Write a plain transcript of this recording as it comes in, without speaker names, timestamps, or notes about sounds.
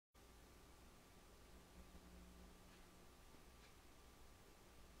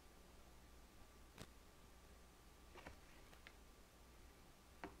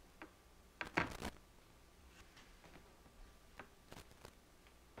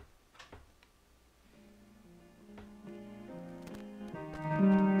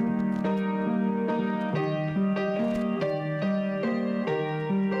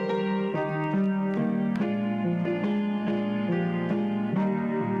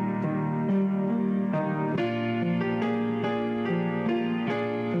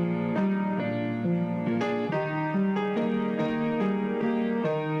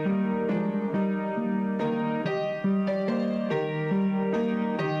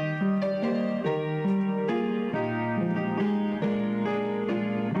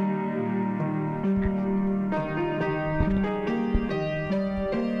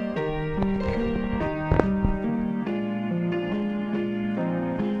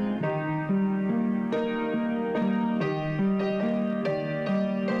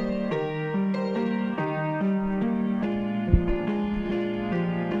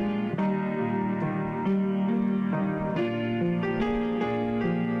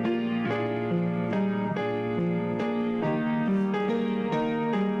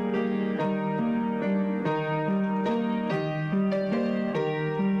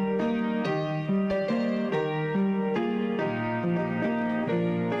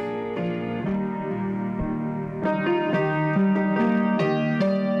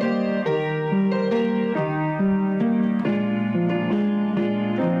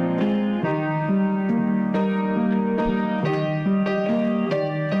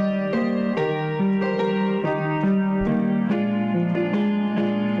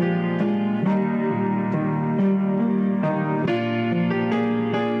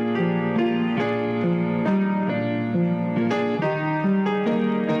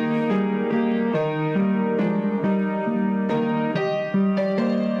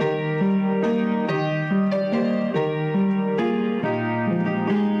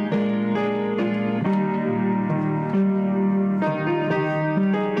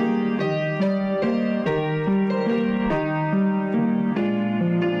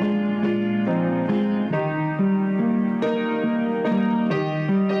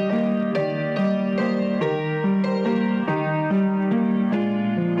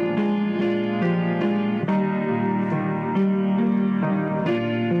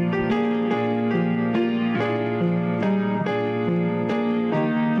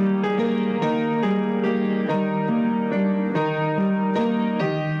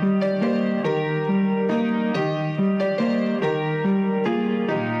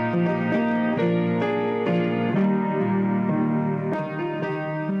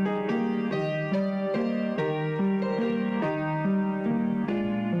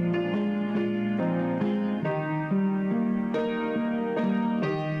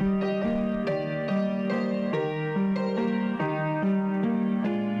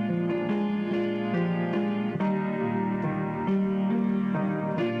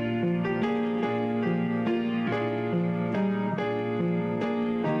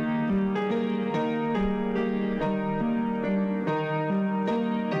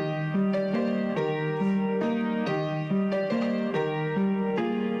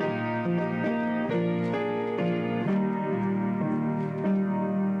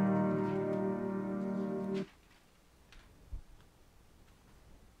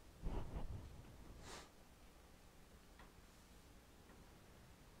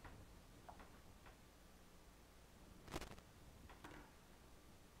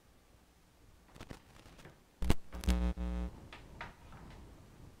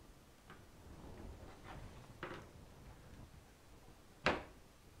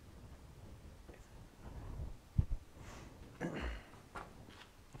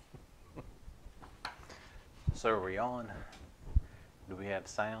So are we on? Do we have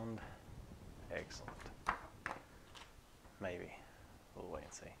sound? Excellent. Maybe. We'll wait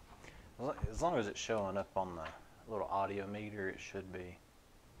and see. As long as it's showing up on the little audio meter, it should be.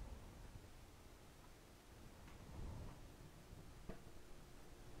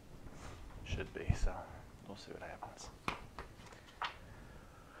 Should be, so we'll see what happens.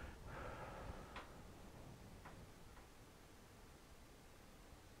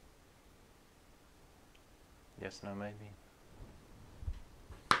 Yes, no, maybe.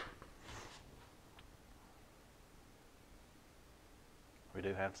 We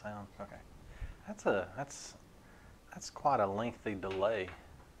do have sound. Okay, that's quite a lengthy delay.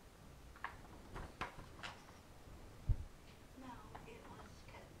 No, it was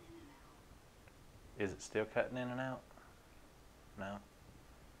cutting in and out. Is it still cutting in and out? No.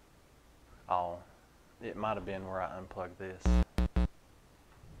 Oh, it might have been where I unplugged this. Let's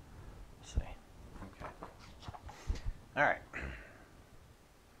see. Okay. All right.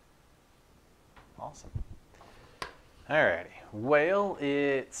 Awesome. All righty. Well,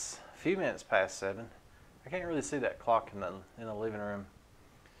 it's a few minutes past 7. I can't really see that clock in the living room.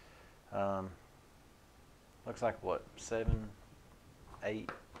 Looks like what, 7, 8,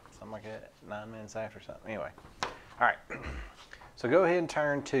 something like that. 9 minutes after something. Anyway. All right. So go ahead and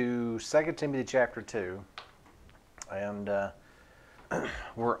turn to 2 Timothy chapter 2, and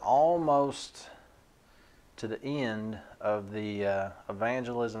we're almost to the end of the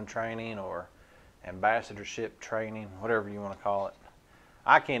evangelism training or ambassadorship training, whatever you want to call it.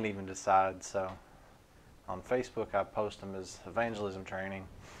 I can't even decide, so on Facebook I post them as evangelism training.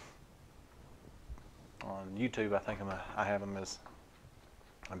 On YouTube I have them as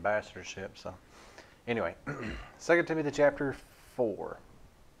ambassadorship. So anyway, 2 Timothy chapter 4.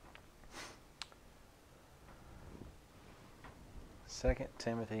 2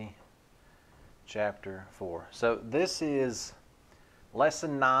 Timothy chapter 4. So this is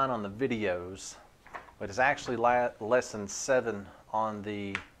lesson 9 on the videos, but it's actually lesson 7 on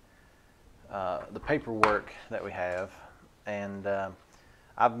the paperwork that we have. And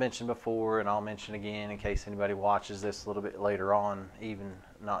I've mentioned before, and I'll mention again in case anybody watches this a little bit later on, even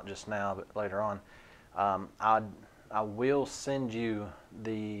not just now, but later on. I will send you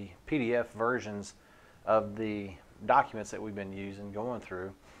the PDF versions of the documents that we've been using, going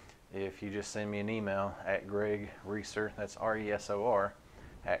through. If you just send me an email at Greg Reesor, that's R-E-S-O-R,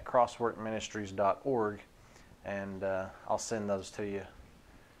 at CrossWorkMinistries.org, and I'll send those to you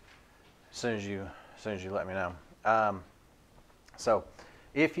as soon as you let me know. So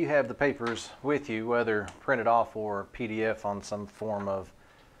if you have the papers with you, whether printed off or PDF on some form of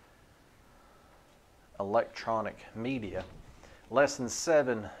electronic media, lesson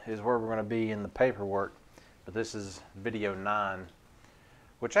 7 is where we're going to be in the paperwork, but this is video 9,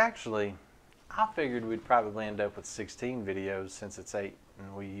 which actually I figured we'd probably end up with 16 videos since it's 8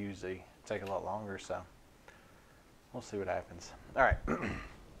 and we usually take a lot longer, so we'll see what happens. All right.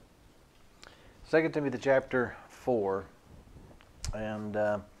 2 Timothy chapter 4, and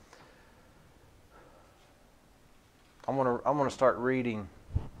I'm going to start reading.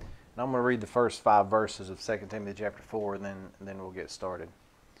 And I'm going to read the first 5 verses of 2 Timothy chapter 4, and then we'll get started.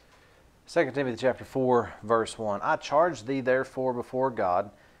 2 Timothy chapter 4, verse 1. I charge thee therefore before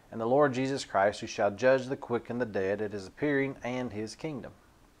God and the Lord Jesus Christ, who shall judge the quick and the dead at his appearing and his kingdom.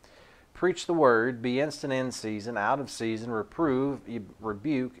 Preach the word, be instant in season, out of season, reprove,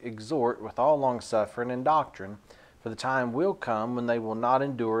 rebuke, exhort with all longsuffering and doctrine. For the time will come when they will not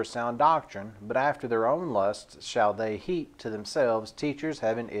endure sound doctrine, but after their own lusts shall they heap to themselves teachers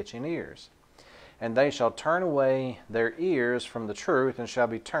having itching ears. And they shall turn away their ears from the truth, and shall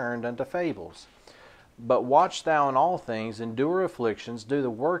be turned unto fables. But watch thou in all things, endure afflictions, do the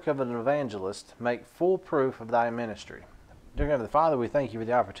work of an evangelist, make full proof of thy ministry. Dear Heavenly Father, we thank you for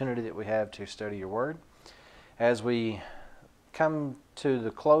the opportunity that we have to study your word. As we come to the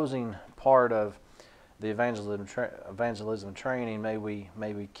closing part of the evangelism training, may we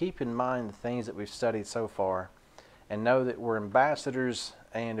keep in mind the things that we've studied so far, and know that we're ambassadors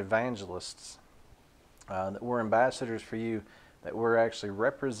and evangelists, that we're ambassadors for you, that we're actually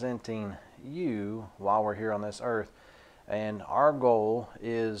representing you while we're here on this earth. And our goal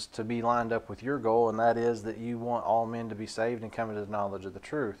is to be lined up with your goal, and that is that you want all men to be saved and come into the knowledge of the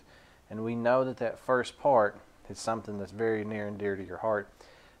truth. And we know that that first part is something that's very near and dear to your heart,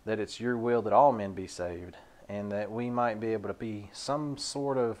 that it's your will that all men be saved, and that we might be able to be some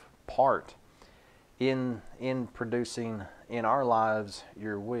sort of part in producing in our lives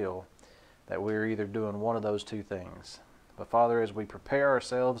your will, that we're either doing one of those two things. But Father, as we prepare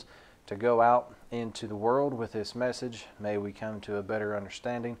ourselves to go out into the world with this message, may we come to a better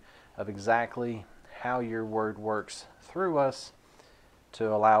understanding of exactly how your word works through us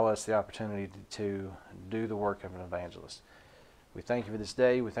to allow us the opportunity to do the work of an evangelist. We thank you for this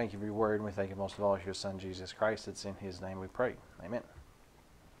day. We thank you for your word. And we thank you most of all for your Son, Jesus Christ. It's in his name we pray. Amen.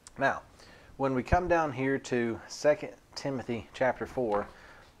 Now, when we come down here to 2 Timothy chapter 4,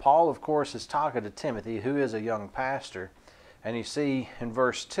 Paul, of course, is talking to Timothy, who is a young pastor. And you see in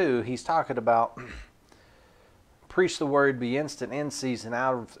verse 2, he's talking about preach the word, be instant in season,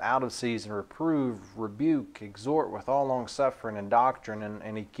 out of season, reprove, rebuke, exhort with all long suffering and doctrine.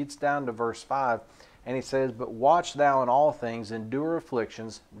 And he gets down to verse 5, and he says, but watch thou in all things, endure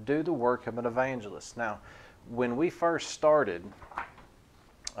afflictions, do the work of an evangelist. Now, when we first started,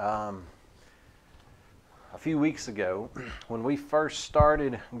 a few weeks ago, when we first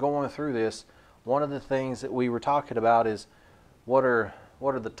started going through this, one of the things that we were talking about is what are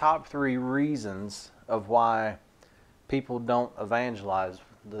the top 3 reasons of why people don't evangelize.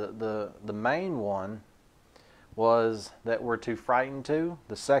 The main one was that we're too frightened to.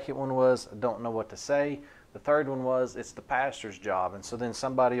 The second one was don't know what to say. The third one was it's the pastor's job. And so then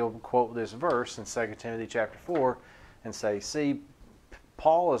somebody will quote this verse in 2 Timothy chapter 4 and say, see,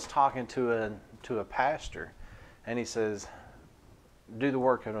 Paul is talking to a pastor, and he says, do the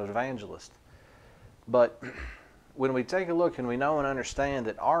work of an evangelist. But when we take a look and we know and understand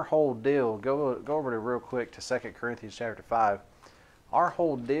that our whole deal, go over to real quick to 2 Corinthians chapter 5, our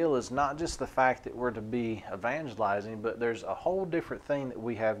whole deal is not just the fact that we're to be evangelizing, but there's a whole different thing that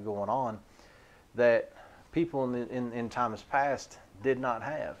we have going on that people in times past did not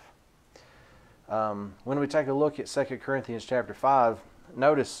have. When we take a look at 2 Corinthians chapter 5,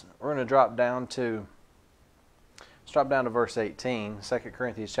 notice we're going to drop down to verse 18. 2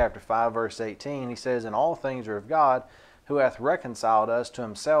 Corinthians chapter 5, verse 18. He says, and all things are of God, who hath reconciled us to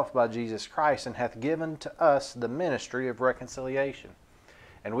himself by Jesus Christ, and hath given to us the ministry of reconciliation.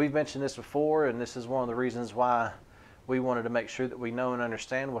 And we've mentioned this before, and this is one of the reasons why we wanted to make sure that we know and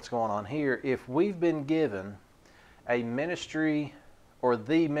understand what's going on here. If we've been given a ministry, or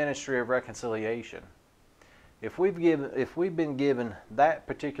the ministry of reconciliation, if we've been given that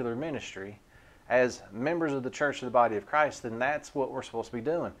particular ministry as members of the church of the body of Christ, then that's what we're supposed to be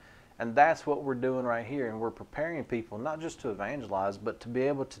doing. And that's what we're doing right here. And we're preparing people not just to evangelize, but to be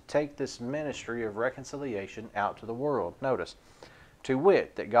able to take this ministry of reconciliation out to the world. Notice, to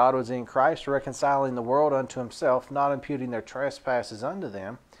wit, that God was in Christ reconciling the world unto himself, not imputing their trespasses unto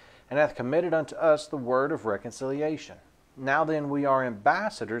them, and hath committed unto us the word of reconciliation. Now then we are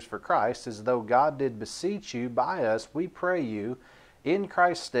ambassadors for Christ, as though God did beseech you by us, we pray you, in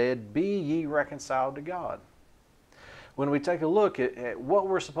Christ's stead, be ye reconciled to God. When we take a look at what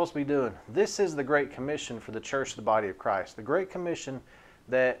we're supposed to be doing, this is the Great Commission for the church of the body of Christ. The Great Commission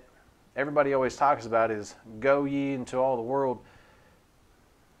that everybody always talks about is, go ye into all the world.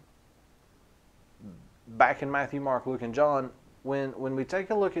 Back in Matthew, Mark, Luke, and John, when we take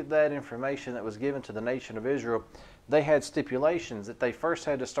a look at that information that was given to the nation of Israel, they had stipulations that they first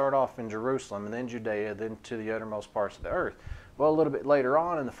had to start off in Jerusalem, and then Judea, then to the uttermost parts of the earth. Well, a little bit later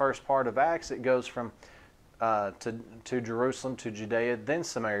on in the first part of Acts, it goes from to Jerusalem, to Judea, then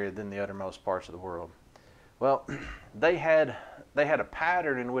Samaria, then the uttermost parts of the world. Well, they had a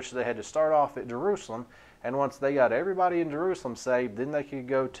pattern in which they had to start off at Jerusalem, and once they got everybody in Jerusalem saved, then they could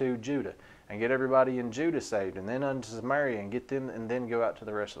go to Judah and get everybody in Judah saved, and then unto Samaria and get them, and then go out to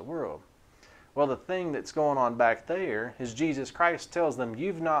the rest of the world. Well, the thing that's going on back there is Jesus Christ tells them,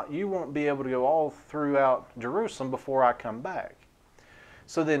 you won't be able to go all throughout Jerusalem before I come back.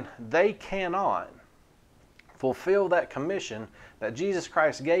 So then they cannot fulfill that commission that Jesus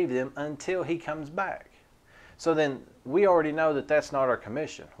Christ gave them until he comes back. So then we already know that that's not our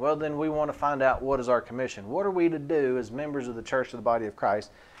commission. Well, then we want to find out, what is our commission? What are we to do as members of the church of the body of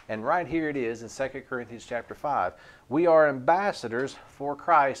Christ? And right here it is in 2 Corinthians chapter 5. We are ambassadors for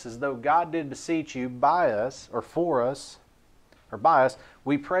Christ, as though God did beseech you by us, or for us, or by us.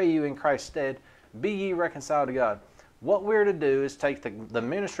 We pray you in Christ's stead, be ye reconciled to God. What we're to do is take the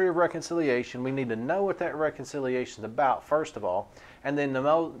ministry of reconciliation. We need to know what that reconciliation is about, first of all, and then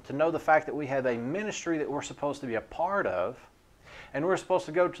to know the fact that we have a ministry that we're supposed to be a part of, and we're supposed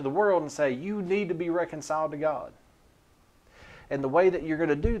to go to the world and say, you need to be reconciled to God. And the way that you're going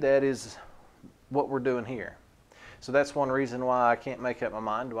to do that is what we're doing here. So that's one reason why I can't make up my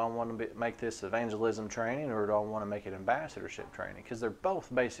mind. Do I want to make this evangelism training, or do I want to make it ambassadorship training? Because they're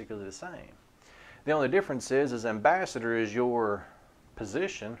both basically the same. The only difference is ambassador is your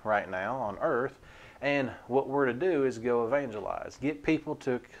position right now on earth, and what we're to do is go evangelize. Get people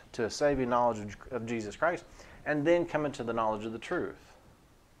to a saving knowledge of Jesus Christ, and then come into the knowledge of the truth.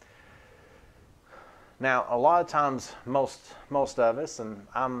 Now, a lot of times, most of us, and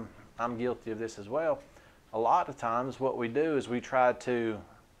I'm I'm guilty of this as well. A lot of times what we do is we try to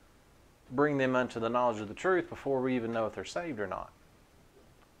bring them unto the knowledge of the truth before we even know if they're saved or not.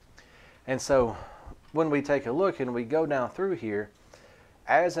 And so when we take a look and we go down through here,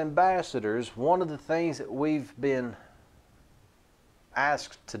 as ambassadors, one of the things that we've been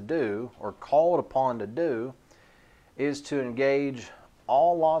asked to do or called upon to do is to engage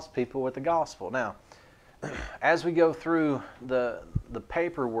all lost people with the gospel. Now, as we go through the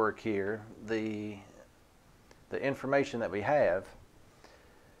paperwork here, the information that we have,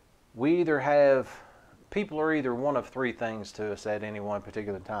 people are either one of three things to us at any one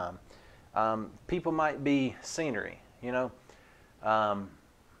particular time. People might be scenery, you know.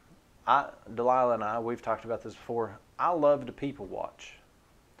 Delilah and I, we've talked about this before. I love to people watch.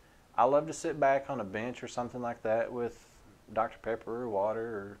 I love to sit back on a bench or something like that with Dr. Pepper or water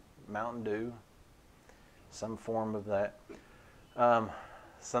or Mountain Dew, some form of that.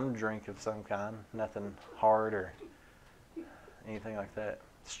 Some drink of some kind, nothing hard or anything like that.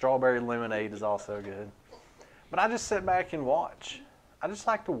 Strawberry lemonade is also good. But I just sit back and watch. I just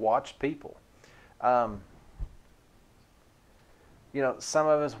like to watch people. You know, some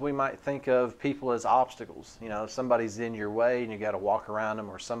of us, we might think of people as obstacles. You know, if somebody's in your way and you got to walk around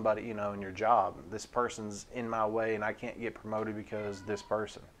them, or somebody, you know, in your job, this person's in my way and I can't get promoted because this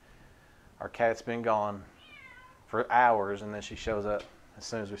person. Our cat's been gone for hours and then she shows up as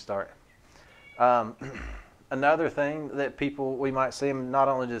soon as we start. Another thing that people, we might see them, not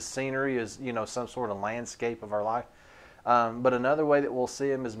only just scenery is, you know, some sort of landscape of our life, but another way that we'll see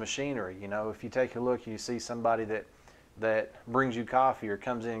them is machinery. You know, if you take a look, you see somebody that brings you coffee or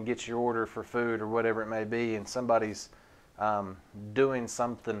comes in and gets your order for food or whatever it may be, and somebody's doing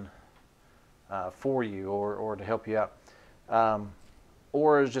something for you or to help you out.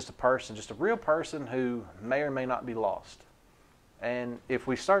 Or is just a person, just a real person who may or may not be lost. And if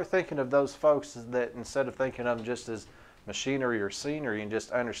we start thinking of those folks that instead of thinking of them just as machinery or scenery, and just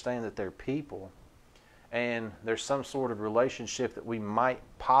understand that they're people and there's some sort of relationship that we might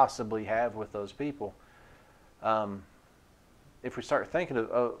possibly have with those people, if we start thinking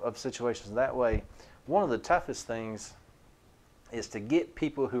of situations that way, one of the toughest things is to get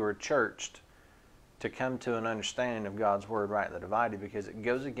people who are churched to come to an understanding of God's Word rightly divided, because it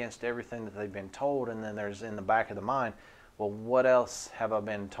goes against everything that they've been told, and then there's in the back of the mind, well, what else have I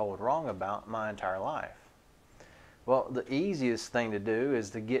been told wrong about my entire life? Well, the easiest thing to do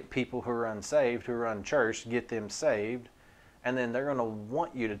is to get people who are unsaved, who are unchurched, get them saved, and then they're going to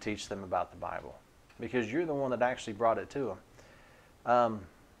want you to teach them about the Bible, because you're the one that actually brought it to them.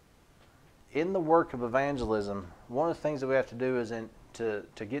 In the work of evangelism, one of the things that we have to do is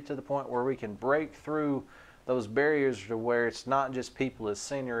to get to the point where we can break through those barriers to where it's not just people as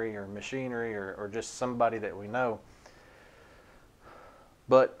scenery or machinery or just somebody that we know,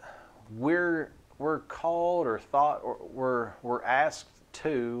 but we're called or thought, or we're asked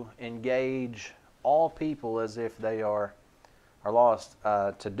to engage all people as if they are lost,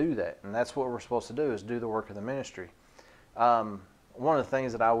 to do that. And that's what we're supposed to do, is do the work of the ministry. One of the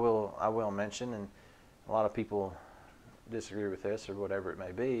things that I will mention, and a lot of people disagree with this or whatever it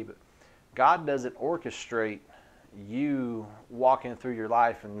may be, but God doesn't orchestrate you walking through your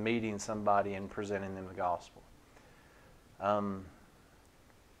life and meeting somebody and presenting them the gospel.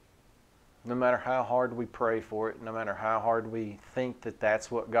 No matter how hard we pray for it, no matter how hard we think that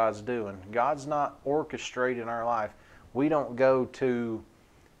that's what God's doing, God's not orchestrating our life. We don't go to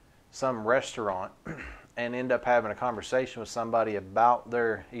some restaurant and end up having a conversation with somebody about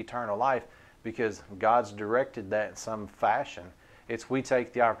their eternal life because God's directed that in some fashion. It's we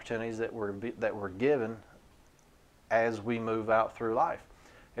take the opportunities that we're given as we move out through life.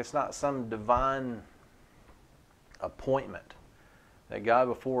 It's not some divine appointment that God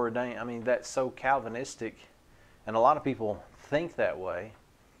before ordained. I mean, that's so Calvinistic, and a lot of people think that way.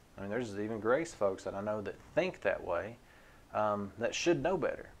 I mean, there's even grace folks that I know that think that way, that should know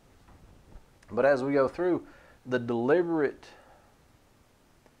better. But as we go through, the deliberate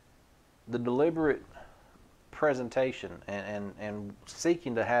presentation and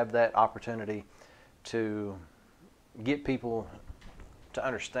seeking to have that opportunity to get people to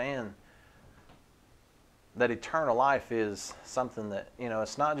understand that eternal life is something that, you know,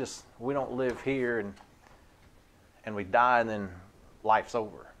 it's not just we don't live here and we die and then life's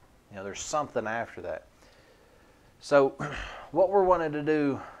over. You know, there's something after that. So what we're wanting to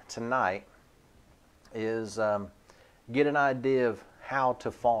do tonight is get an idea of how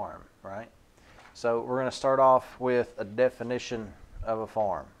to farm, right? So we're going to start off with a definition of a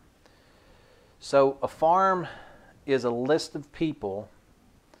farm. So a farm is a list of people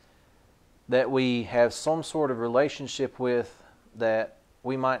that we have some sort of relationship with that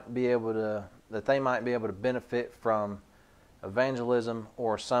we might be able to, that they might be able to benefit from evangelism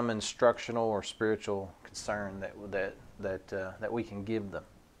or some instructional or spiritual concern that we can give them.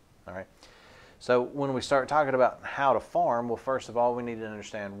 All right. So when we start talking about how to farm, well, first of all, we need to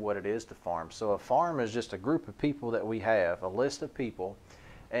understand what it is to farm. So a farm is just a group of people that we have, a list of people.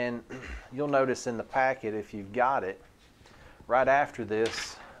 And you'll notice in the packet, if you've got it, right after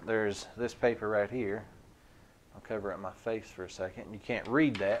this, there's this paper right here. I'll cover up my face for a second. You can't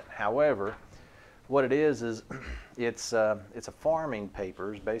read that. However, what it is it's a farming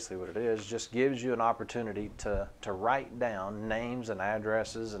paper is basically what it is. It just gives you an opportunity to write down names and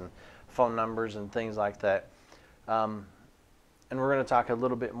addresses and phone numbers and things like that. And we're going to talk a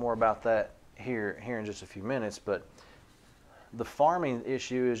little bit more about that here in just a few minutes. But the farming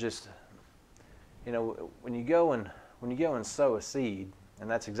issue is just, you know, when you go and sow a seed, and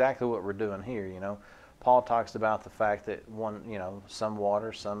that's exactly what we're doing here. You know, Paul talks about the fact that some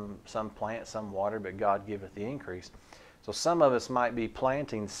water, some plant, some water, but God giveth the increase. So some of us might be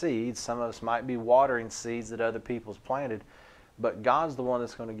planting seeds, some of us might be watering seeds that other people's planted, but God's the one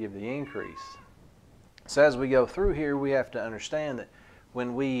that's going to give the increase. So as we go through here, we have to understand that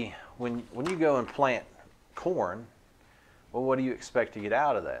when you go and plant corn, well, what do you expect to get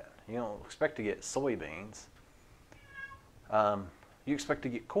out of that? You don't expect to get soybeans. You expect to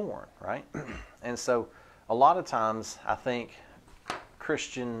get corn, right? And so a lot of times I think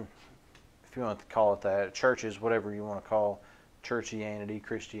Christian, if you want to call it that, churches, whatever you want to call churchianity,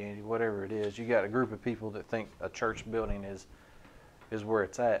 Christianity, whatever it is, you got a group of people that think a church building is where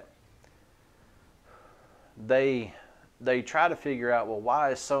it's at. They try to figure out, well, why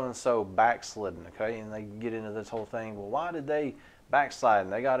is so-and-so backslidden, okay? And they get into this whole thing, well, why did they backslide?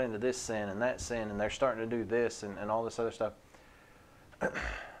 And they got into this sin and that sin, and they're starting to do this and all this other stuff.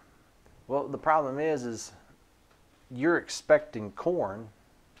 Well, the problem is you're expecting corn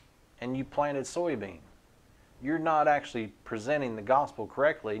and you planted soybean. You're not actually presenting the gospel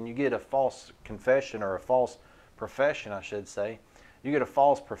correctly, and you get a false confession, or a false profession, I should say. You get a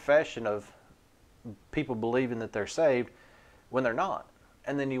false profession of people believing that they're saved when they're not.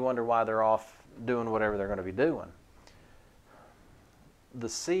 And then you wonder why they're off doing whatever they're going to be doing. The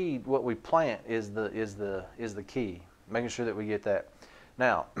seed, what we plant, is the key. Making sure that we get that.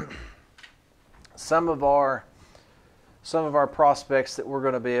 Now, some of our prospects that we're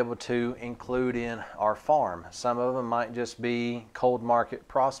going to be able to include in our farm. Some of them might just be cold market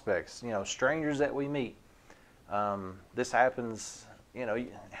prospects, strangers that we meet. This happens,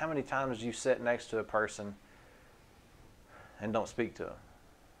 how many times you sit next to a person and don't speak to them?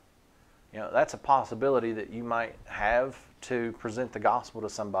 That's a possibility that you might have to present the gospel to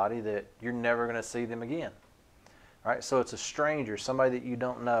somebody that you're never going to see them again. Right? So it's a stranger, somebody that you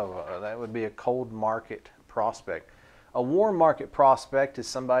don't know. That would be a cold market prospect. A warm market prospect is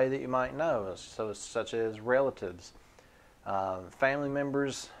somebody that you might know, so such as relatives, family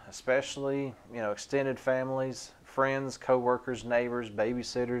members, especially extended families, friends, co-workers, neighbors,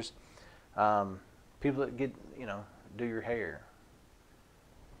 babysitters, people that do your hair.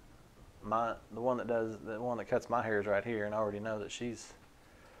 The one that cuts my hair is right here, and I already know that she's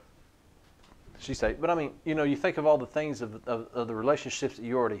saved. But I mean, you think of all the things of the relationships that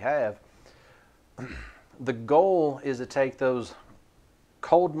you already have. The goal is to take those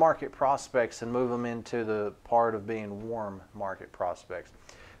cold market prospects and move them into the part of being warm market prospects.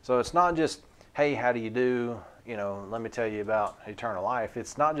 So it's not just, hey, how do you do? Let me tell you about eternal life.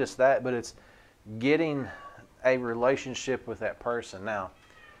 It's not just that, but it's getting a relationship with that person. Now,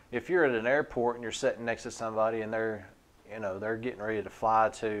 if you're at an airport and you're sitting next to somebody and they're getting ready to fly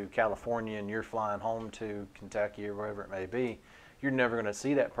to California and you're flying home to Kentucky or wherever it may be, you're never going to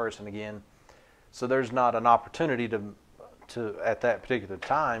see that person again. So there's not an opportunity to at that particular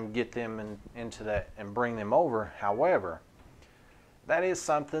time get them into that and bring them over. However, that is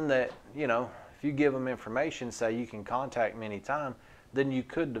something that, if you give them information, say you can contact me anytime, then you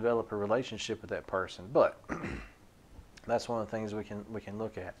could develop a relationship with that person. But that's one of the things we can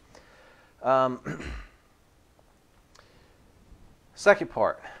look at. Second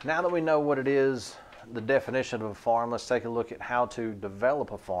part, now that we know what it is, the definition of a farm, let's take a look at how to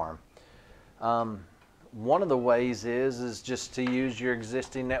develop a farm. One of the ways is just to use your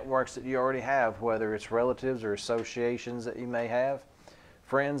existing networks that you already have, whether it's relatives or associations that you may have,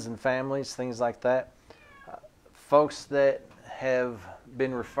 friends and families, things like that. Folks that have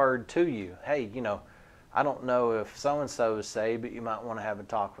been referred to you. Hey, I don't know if so-and-so is saved, but you might want to have a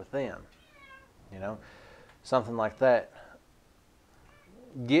talk with them. Something like that.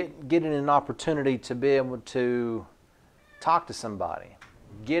 Getting an opportunity to be able to talk to somebody.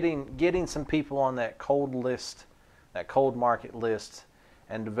 Getting some people on that cold list, that cold market list,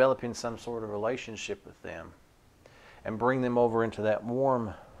 and developing some sort of relationship with them and bring them over into that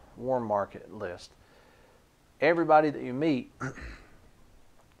warm market list. Everybody that you meet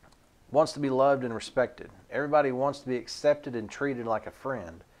wants to be loved and respected. Everybody wants to be accepted and treated like a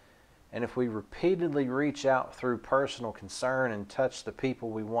friend. And if we repeatedly reach out through personal concern and touch the people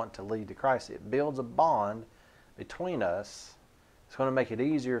we want to lead to Christ, it builds a bond between us. It's going to make it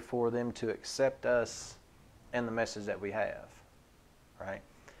easier for them to accept us and the message that we have, right?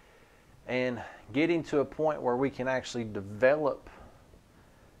 And getting to a point where we can actually develop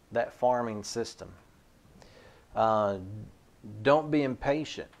that farming system. Don't be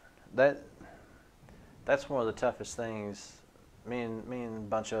impatient. That's one of the toughest things. Me and a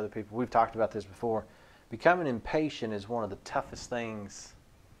bunch of other people, we've talked about this before. Becoming impatient is one of the toughest things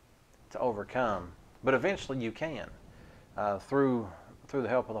to overcome. But eventually you can. Through the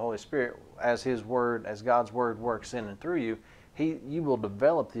help of the Holy Spirit, as His Word, as God's Word works in and through you, you will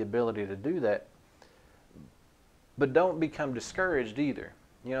develop the ability to do that. But don't become discouraged either.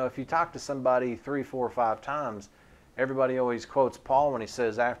 You know, if you talk to somebody 3, 4, 5 times, everybody always quotes Paul when he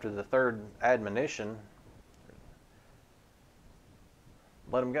says after the third admonition,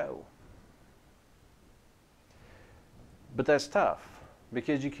 let them go. But that's tough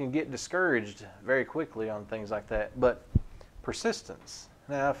because you can get discouraged very quickly on things like that. But persistence.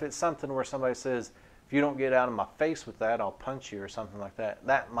 Now, if it's something where somebody says, if you don't get out of my face with that, I'll punch you or something like that,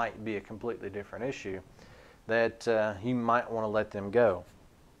 that might be a completely different issue that you might want to let them go.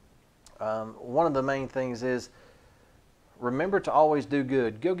 One of the main things is remember to always do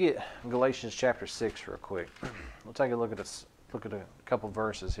good. Go get Galatians chapter 6 real quick. We'll take a look at a couple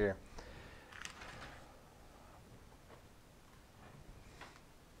verses here.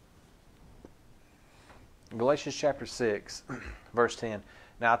 Galatians chapter 6, verse 10.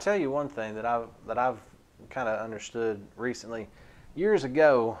 Now, I'll tell you one thing that I've kind of understood recently. Years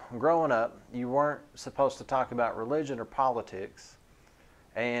ago, growing up, you weren't supposed to talk about religion or politics,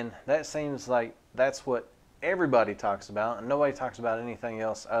 and that seems like that's what everybody talks about, and nobody talks about anything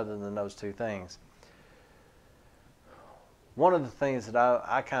else other than those two things. One of the things that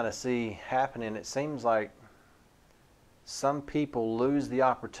I kind of see happening, it seems like some people lose the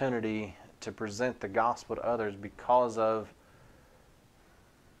opportunity to present the gospel to others because of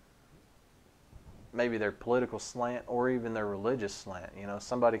maybe their political slant or even their religious slant. You know,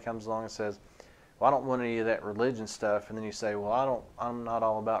 somebody comes along and says, well, I don't want any of that religion stuff, and then you say, well, I'm not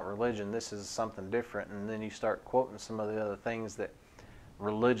all about religion, this is something different, and then you start quoting some of the other things that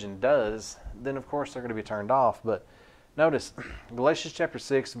religion does, then of course they're going to be turned off. But notice, Galatians chapter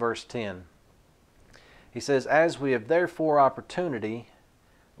 6, verse 10. He says, as we have therefore opportunity,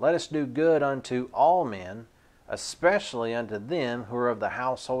 let us do good unto all men, especially unto them who are of the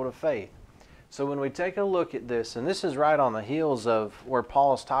household of faith. So when we take a look at this, and this is right on the heels of where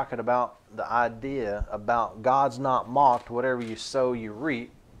Paul is talking about the idea about God's not mocked, whatever you sow, you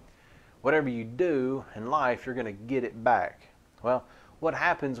reap. Whatever you do in life, you're going to get it back. Well, what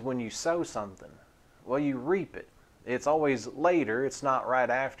happens when you sow something? Well, you reap it. It's always later, it's not right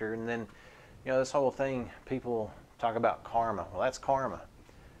after. And then, you know, this whole thing, people talk about karma. Well, that's karma.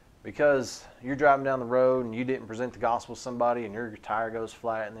 Because you're driving down the road and you didn't present the gospel to somebody and your tire goes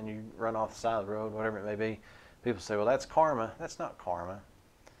flat and then you run off the side of the road, whatever it may be. People say, well, that's karma. That's not karma.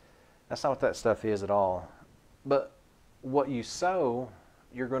 That's not what that stuff is at all. But what you sow,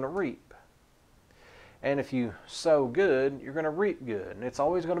 you're going to reap. And if you sow good, you're going to reap good. And it's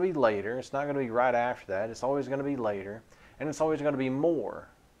always going to be later. It's not going to be right after that. It's always going to be later. And it's always going to be more.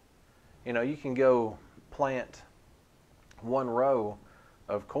 You know, you can go plant one row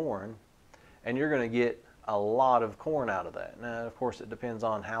of corn, and you're going to get a lot of corn out of that. Now, of course, it depends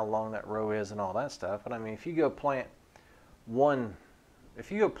on how long that row is and all that stuff. But I mean, if you go plant one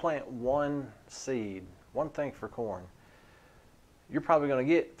seed, one thing for corn, you're probably going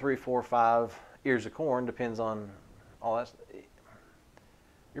to get 3, 4, 5 ears of corn. Depends on all that.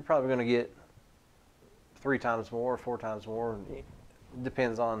 You're probably going to get 3 times more, 4 times more.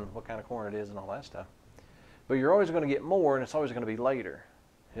 Depends on what kind of corn it is and all that stuff. But you're always going to get more, and it's always going to be later.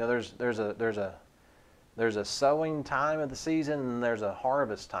 You know, there's a sowing time of the season and there's a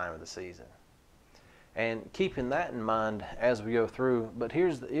harvest time of the season. And keeping that in mind as we go through. But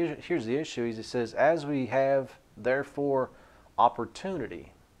here's the issue. He says, as we have therefore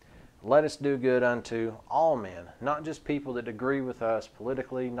opportunity, let us do good unto all men. Not just people that agree with us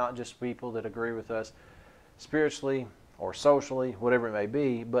politically, not just people that agree with us spiritually or socially, whatever it may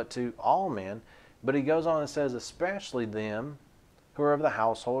be, but to all men. But he goes on and says, especially them who are of the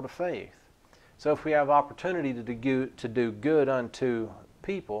household of faith. So if we have opportunity to do good unto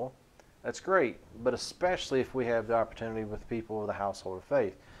people, That's great, but especially if we have the opportunity with people of the household of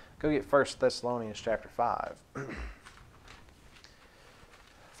faith. Go get 1 Thessalonians chapter 5.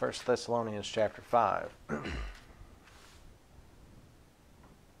 1 Thessalonians chapter 5.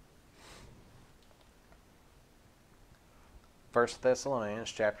 1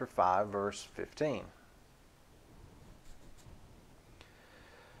 Thessalonians chapter 5, verse 15.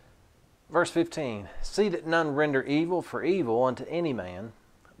 Verse 15, see that none render evil for evil unto any man,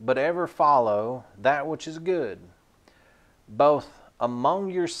 but ever follow that which is good, both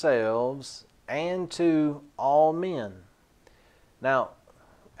among yourselves and to all men. Now,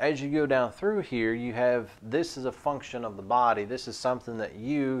 as you go down through here, you have, this is a function of the body. This is something that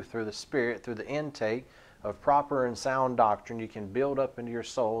you, through the Spirit, through the intake of proper and sound doctrine, you can build up into your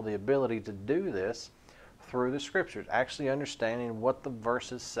soul the ability to do this through the Scriptures, actually understanding what the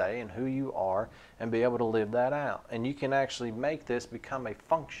verses say and who you are, and be able to live that out. And you can actually make this become a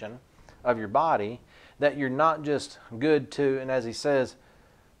function of your body, that you're not just good to, and as he says,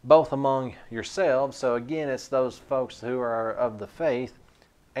 both among yourselves. So again, it's those folks who are of the faith,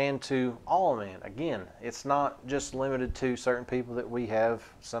 and to all men. Again, it's not just limited to certain people that we have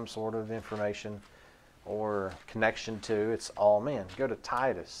some sort of information or connection to. It's all men. Go to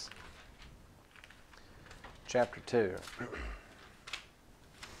Titus chapter 2.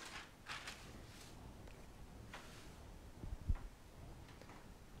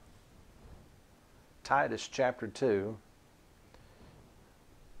 Titus chapter 2.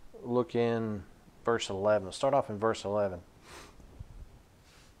 Look in verse 11. Start off in verse 11.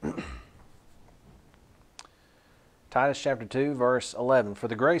 Titus chapter 2, verse 11. For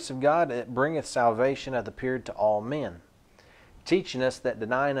the grace of God that bringeth salvation hath appeared to all men, teaching us that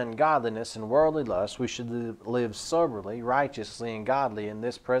denying ungodliness and worldly lust, we should live soberly, righteously, and godly in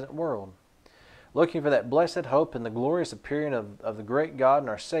this present world, looking for that blessed hope and the glorious appearing of the great God and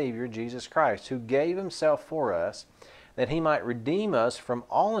our Savior, Jesus Christ, who gave himself for us, that he might redeem us from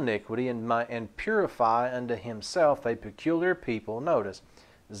all iniquity and purify unto himself a peculiar people, notice,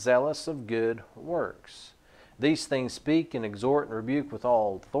 zealous of good works. These things speak and exhort and rebuke with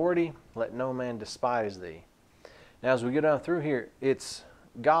all authority. Let no man despise thee. Now as we go down through here, it's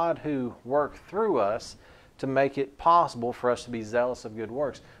God who worked through us to make it possible for us to be zealous of good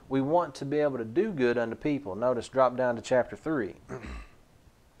works. We want to be able to do good unto people. Notice, drop down to chapter 3.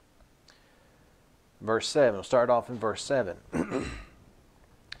 Verse 7. We'll start off in verse 7.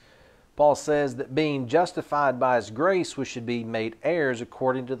 Paul says that being justified by his grace, we should be made heirs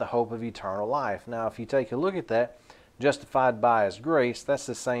according to the hope of eternal life. Now, if you take a look at that, justified by his grace, that's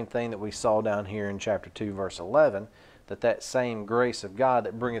the same thing that we saw down here in chapter 2, verse 11, that same grace of God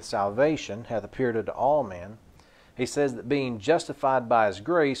that bringeth salvation hath appeared unto all men. He says that being justified by his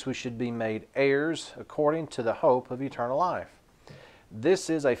grace, we should be made heirs according to the hope of eternal life. This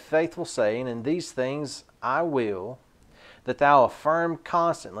is a faithful saying, and these things I will, that thou affirm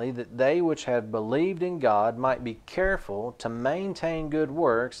constantly, that they which have believed in God might be careful to maintain good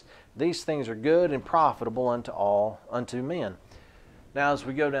works. These things are good and profitable unto men. Now as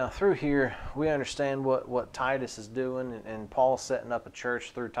we go down through here, we understand what Titus is doing, and Paul's setting up a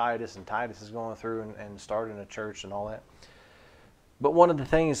church through Titus, and Titus is going through and starting a church and all that. But one of the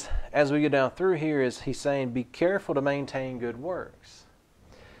things as we go down through here is he's saying, be careful to maintain good works.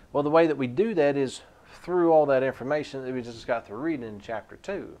 Well, the way that we do that is through all that information that we just got through reading in chapter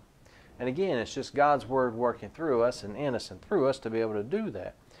 2. And again, it's just God's Word working through us and in us and through us to be able to do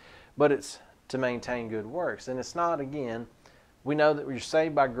that. But it's to maintain good works. And it's not, again, we know that you're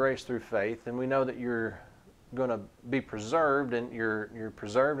saved by grace through faith, and we know that you're going to be preserved, and you're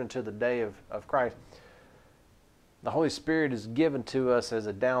preserved until the day of Christ. The Holy Spirit is given to us as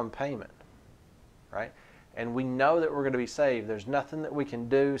a down payment, right? And we know that we're going to be saved. There's nothing that we can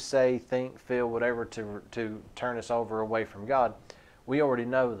do, say, think, feel, whatever to turn us over away from God. We already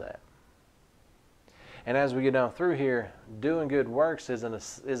know that. And as we get down through here, doing good works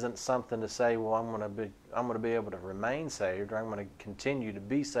isn't something to say, well, I'm going to be able to remain saved, or I'm going to continue to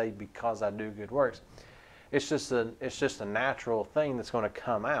be saved because I do good works. It's just a natural thing that's going to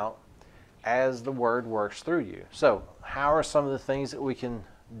come out as the Word works through you. So, how are some of the things that we can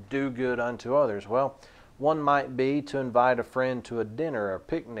do good unto others? Well, one might be to invite a friend to a dinner, a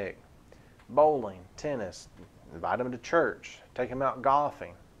picnic, bowling, tennis, invite them to church, take them out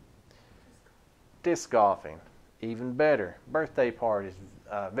golfing, disc golfing, even better, birthday parties,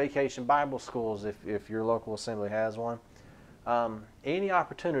 vacation Bible schools if your local assembly has one. Any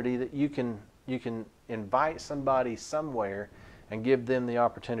opportunity that you can invite somebody somewhere and give them the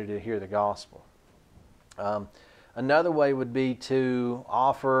opportunity to hear the gospel. Another way would be to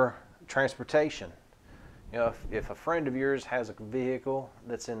offer transportation. You know, if a friend of yours has a vehicle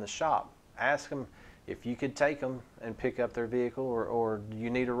that's in the shop, ask them if you could take them and pick up their vehicle, or do you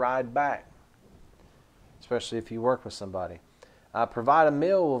need a ride back, especially if you work with somebody. Provide a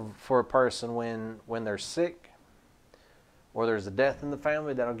meal for a person when they're sick or there's a death in the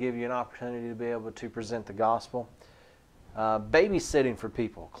family. That'll give you an opportunity to be able to present the gospel. Babysitting for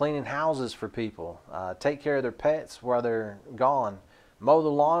people, cleaning houses for people, take care of their pets while they're gone, mow the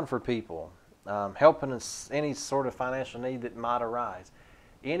lawn for people, helping us any sort of financial need that might arise.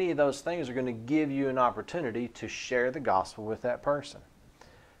 Any of those things are going to give you an opportunity to share the gospel with that person.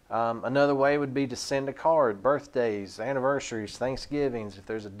 Another way would be to send a card, birthdays, anniversaries, Thanksgivings, if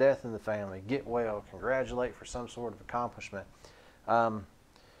there's a death in the family, get well, congratulate for some sort of accomplishment.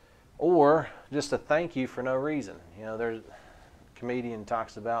 Or just a thank you for no reason. You know, there's a comedian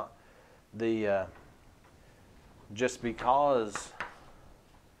talks about the just because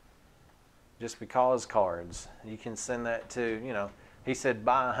cards. You can send that to, you know, he said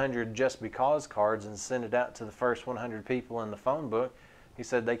buy 100 just because cards and send it out to the first 100 people in the phone book. He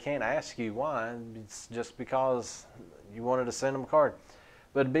said they can't ask you why. It's just because you wanted to send them a card.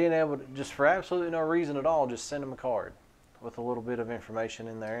 But being able to, just for absolutely no reason at all, just send them a card with a little bit of information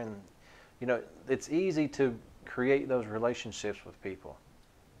in there. And, you know, it's easy to create those relationships with people.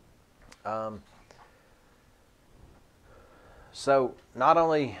 So not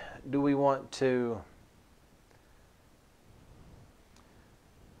only do we want to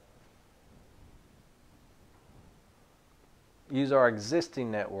use our existing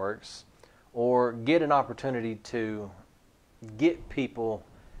networks or get an opportunity to get people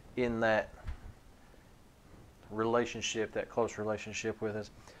in that relationship, that close relationship with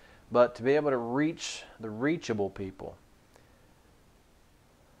us, but to be able to reach the reachable people.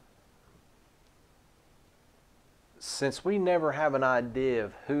 Since we never have an idea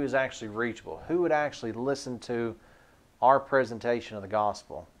of who is actually reachable, who would actually listen to our presentation of the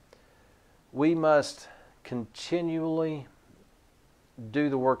gospel, we must continually do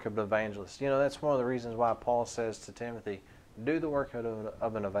the work of an evangelist. You know, that's one of the reasons why Paul says to Timothy, do the work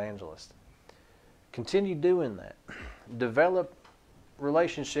of an evangelist. Continue doing that. Develop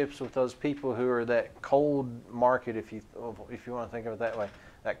relationships with those people who are that cold market, if you want to think of it that way,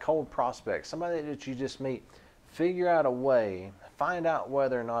 that cold prospect, somebody that you just meet. Figure out a way, find out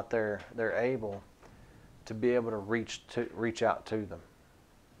whether or not they're able to be able to reach out to them,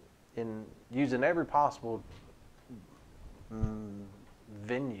 in using every possible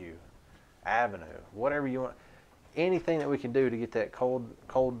venue, avenue, whatever you want, anything that we can do to get that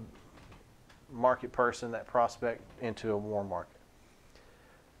cold market person, that prospect, into a warm market.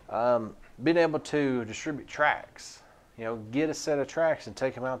 Being able to distribute tracts, you know, get a set of tracts and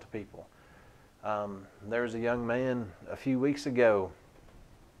take them out to people. There was a young man a few weeks ago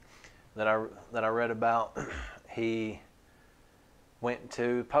that I read about. He went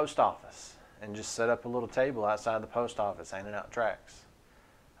to the post office and just set up a little table outside the post office handing out tracts.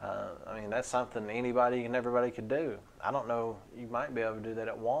 I mean, that's something anybody and everybody could do. I don't know, you might be able to do that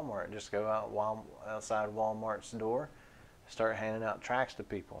at Walmart. Just go outside Walmart's door, start handing out tracts to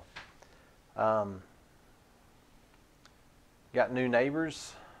people. Got new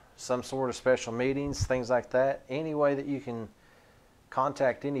neighbors, some sort of special meetings, things like that. Any way that you can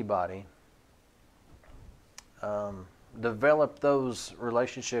contact anybody, develop those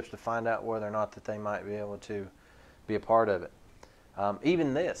relationships to find out whether or not that they might be able to be a part of it.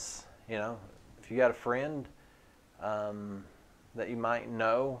 Even this, you know, if you got a friend that you might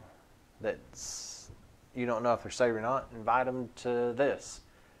know that's, you don't know if they're saved or not, invite them to this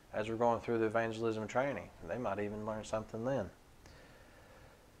as we're going through the evangelism training. They might even learn something then.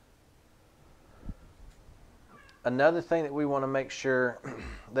 Another thing that we want to make sure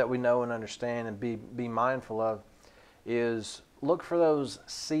that we know and understand and be mindful of is look for those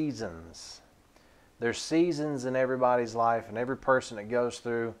seasons. There's seasons in everybody's life, and every person that goes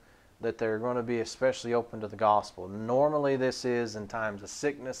through that they're going to be especially open to the gospel. Normally this is in times of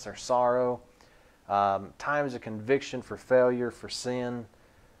sickness or sorrow, times of conviction for failure, for sin,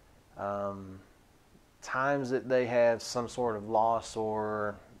 times that they have some sort of loss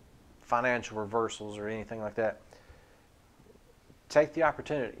or financial reversals or anything like that. Take the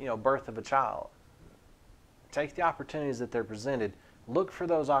opportunity, you know, birth of a child. Take the opportunities that they're presented. Look for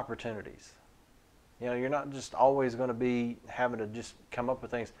those opportunities. You know, you're not just always going to be having to just come up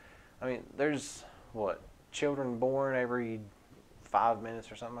with things. I mean, there's, children born every 5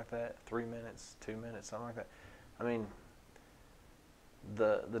 minutes or something like that, 3 minutes, 2 minutes, something like that. I mean,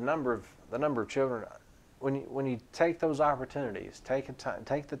 the number of children, when you take those opportunities, take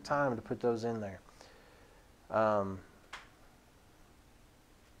the time to put those in there.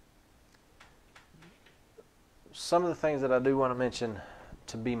 some of the things that I do want to mention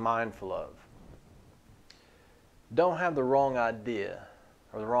to be mindful of. Don't have the wrong idea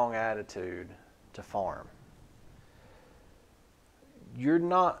or the wrong attitude to farm.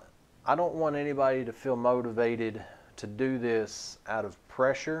 I don't want anybody to feel motivated to do this out of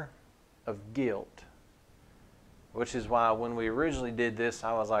pressure, of guilt, which is why when we originally did this,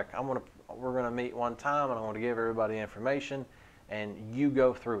 I was like, we're going to meet one time and I want to give everybody information and you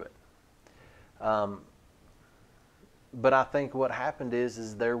go through it. But I think what happened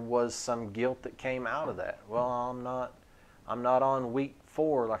is there was some guilt that came out of that. Well, I'm not on week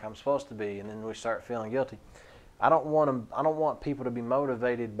 4 like I'm supposed to be, and then we start feeling guilty. I don't want people to be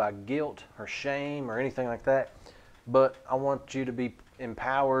motivated by guilt or shame or anything like that, but I want you to be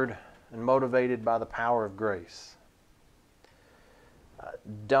empowered and motivated by the power of grace.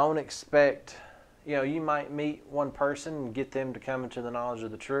 Don't expect, you might meet one person and get them to come into the knowledge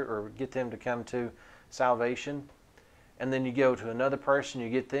of the truth, or get them to come to salvation, and then you go to another person, you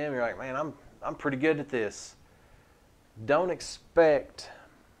get them, you're like, man, I'm pretty good at this. Don't expect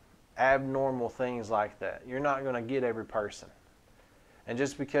abnormal things like that. You're not going to get every person. And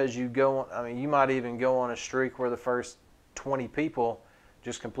just because you you might even go on a streak where the first 20 people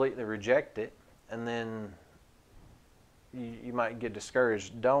just completely reject it, and then you might get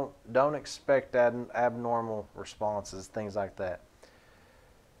discouraged. Don't expect abnormal responses, things like that.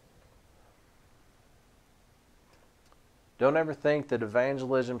 Don't ever think that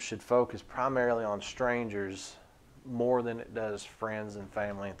evangelism should focus primarily on strangers more than it does friends and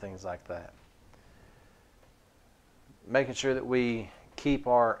family and things like that. Making sure that we keep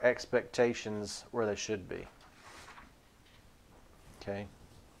our expectations where they should be. Okay?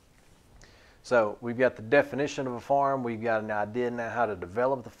 So we've got the definition of a farm. We've got an idea now how to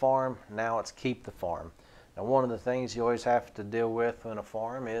develop the farm. Now it's keep the farm. Now one of the things you always have to deal with in a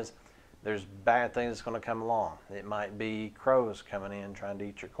farm is there's bad things that's going to come along. It might be crows coming in trying to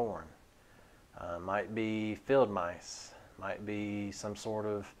eat your corn. Might be field mice. Might be some sort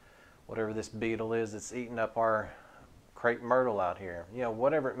of whatever this beetle is that's eating up our crepe myrtle out here.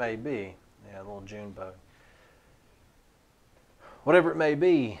 Whatever it may be. Yeah, a little June bug. Whatever it may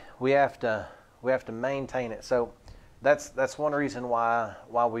be, we have to maintain it. So that's one reason why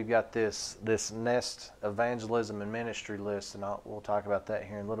we've got this nest evangelism and ministry list, and we'll talk about that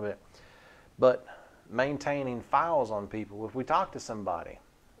here in a little bit. But maintaining files on people. If we talk to somebody,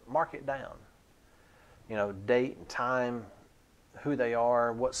 mark it down. Date and time, who they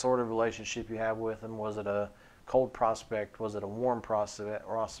are, what sort of relationship you have with them. Was it a cold prospect? Was it a warm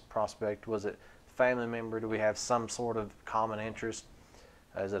prospect? Was it a family member? Do we have some sort of common interest?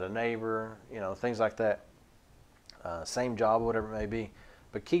 Is it a neighbor? Things like that. Same job, whatever it may be.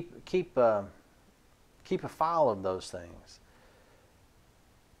 But keep a file of those things.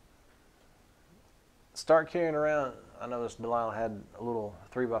 Start carrying around. I noticed Delilah had a little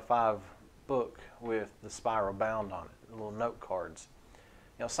 3x5 book with the spiral bound on it, little note cards.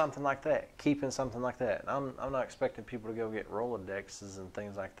 Something like that. Keeping something like that. I'm not expecting people to go get Rolodexes and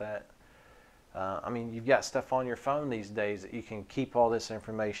things like that. You've got stuff on your phone these days that you can keep all this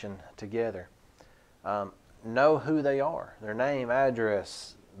information together. Know who they are, their name,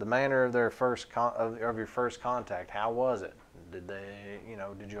 address, the manner of their of your first contact. How was it?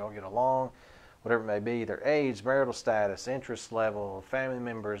 Did you all get along? Whatever it may be, their age, marital status, interest level, family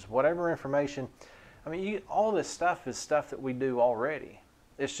members, whatever information. All this stuff is stuff that we do already.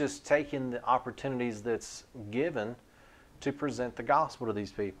 It's just taking the opportunities that's given to present the gospel to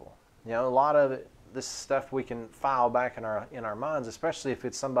these people. A lot of it, this stuff we can file back in our minds, especially if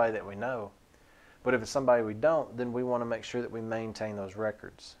it's somebody that we know. But if it's somebody we don't, then we want to make sure that we maintain those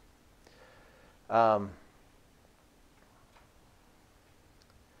records. And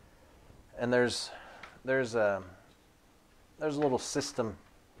there's a little system.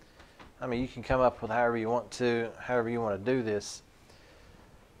 You can come up with however you want to do this.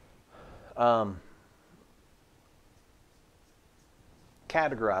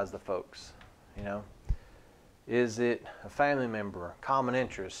 Categorize the folks. Is it a family member, common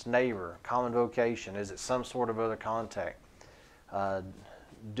interest, neighbor, common vocation? Is it some sort of other contact? Have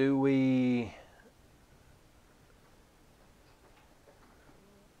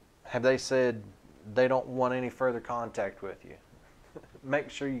they said they don't want any further contact with you? Make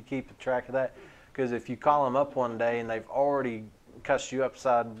sure you keep track of that, because if you call them up one day and they've already cussed you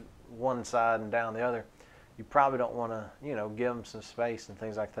upside one side and down the other, you probably don't want to, give them some space and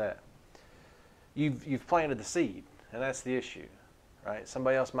things like that. You've planted the seed, and that's the issue, right?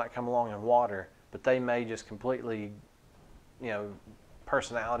 Somebody else might come along and water, but they may just completely,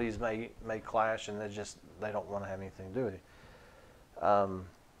 personalities may clash, and they don't want to have anything to do with it.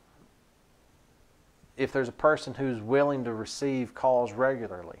 if there's a person who's willing to receive calls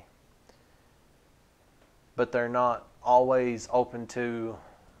regularly, but they're not always open to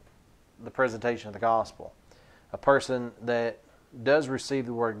the presentation of the gospel, a person that does receive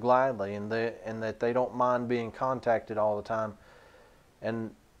the word gladly and that they don't mind being contacted all the time,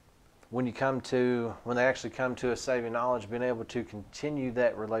 and when they actually come to a saving knowledge, being able to continue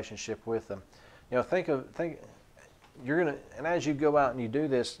that relationship with them. Think and as you go out and you do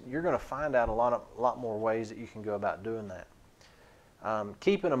this, you're going to find out a lot more ways that you can go about doing that.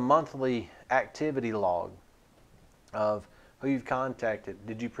 Keeping a monthly activity log of who you've contacted.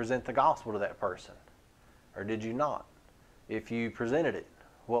 Did you present the gospel to that person, or did you not? If you presented it,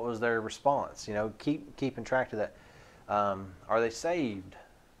 what was their response? Keeping track of that. Are they saved?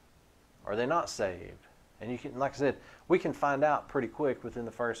 Are they not saved? And you can, like I said, we can find out pretty quick within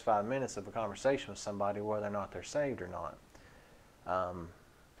the first 5 minutes of a conversation with somebody whether or not they're saved or not.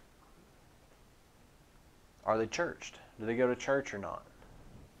 Are they churched? Do they go to church or not?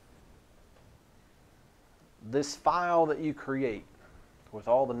 This file that you create with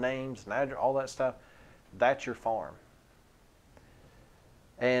all the names and address, all that stuff, that's your farm.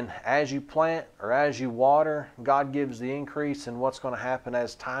 And as you plant or as you water, God gives the increase, and what's going to happen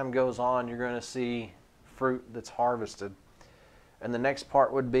as time goes on, you're going to see fruit that's harvested. And the next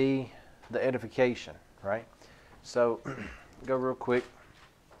part would be the edification, right? So, go real quick.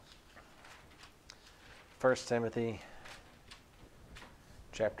 1 Timothy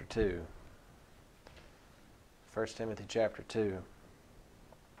chapter 2. 1 Timothy chapter 2.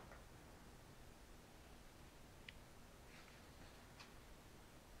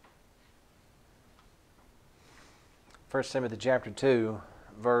 First Timothy chapter 2,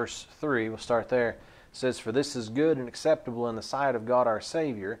 verse 3, we'll start there. It says, "For this is good and acceptable in the sight of God our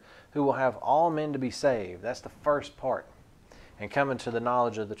Savior, who will have all men to be saved." That's the first part. And come into the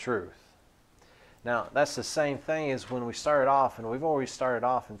knowledge of the truth. Now, that's the same thing as when we started off, and we've already started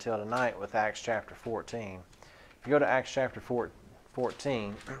off until tonight with Acts chapter 14. If you go to Acts chapter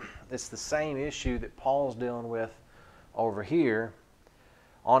 14, it's the same issue that Paul's dealing with over here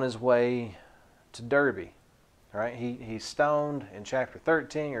on his way to Derbe. Right? He's stoned in chapter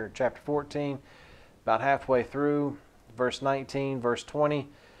 13 or chapter 14, about halfway through. Verse 19, verse 20,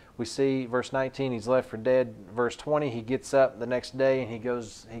 we see verse 19 he's left for dead. Verse 20 he gets up the next day and he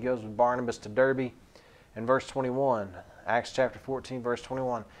goes with Barnabas to Derbe. And verse 21, Acts chapter 14, verse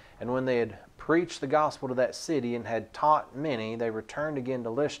 21, "And when they had preached the gospel to that city and had taught many, they returned again to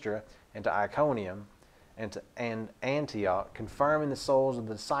Lystra and to Iconium and Antioch, confirming the souls of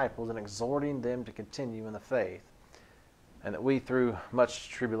the disciples and exhorting them to continue in the faith, and that we through much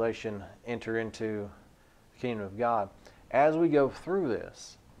tribulation enter into the kingdom of God." As we go through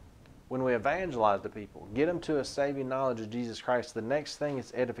this, when we evangelize the people, get them to a saving knowledge of Jesus Christ, the next thing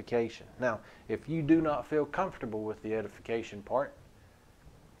is edification. Now, if you do not feel comfortable with the edification part,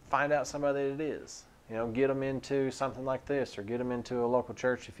 find out somebody that it is. Get them into something like this, or get them into a local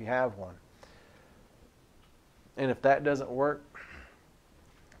church if you have one. And if that doesn't work,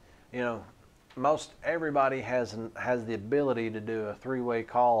 most everybody has the ability to do a 3-way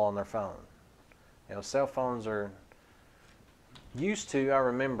call on their phone. Cell phones are used to. I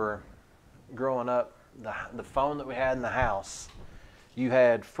remember growing up, the phone that we had in the house, you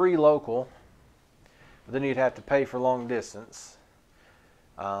had free local, but then you'd have to pay for long distance,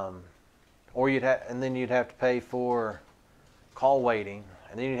 and then you'd have to pay for call waiting.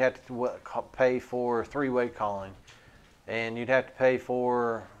 And then you'd have to pay for 3-way calling. And you'd have to pay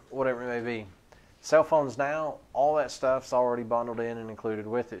for whatever it may be. Cell phones now, all that stuff's already bundled in and included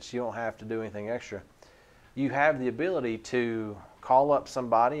with it, so you don't have to do anything extra. You have the ability to call up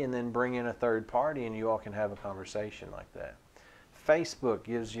somebody and then bring in a third party, and you all can have a conversation like that. Facebook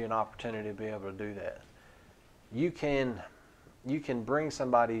gives you an opportunity to be able to do that. You can bring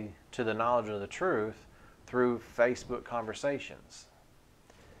somebody to the knowledge of the truth through Facebook conversations.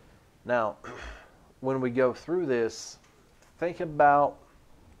 Now, when we go through this, think about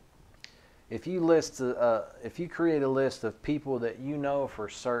if you create a list of people that you know for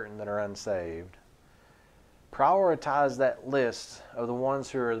certain that are unsaved, prioritize that list of the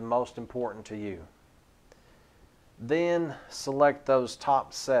ones who are the most important to you. Then select those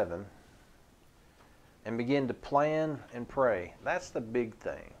top 7 and begin to plan and pray. That's the big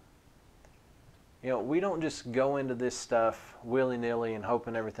thing. We don't just go into this stuff willy-nilly and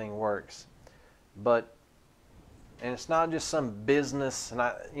hoping everything works. And it's not just some business,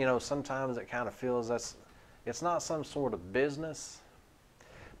 and sometimes it kind of feels it's not some sort of business,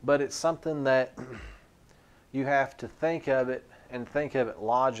 but it's something that you have to think of it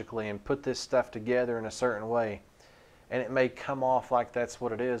logically and put this stuff together in a certain way. And it may come off like that's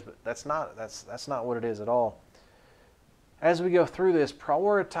what it is, but that's not what it is at all. As we go through this,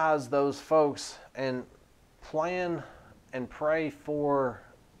 prioritize those folks and plan and pray for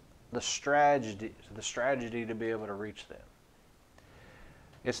the strategy to be able to reach them.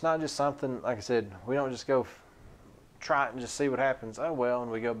 It's not just something, like I said, we don't just go try it and just see what happens. Oh well,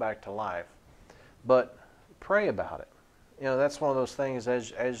 and we go back to life. But pray about it. You know, that's one of those things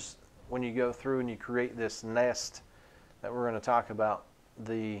as when you go through and you create this nest that we're going to talk about,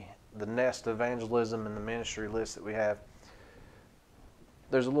 the nest evangelism and the ministry list that we have.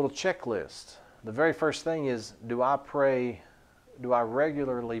 There's a little checklist. The very first thing is, do I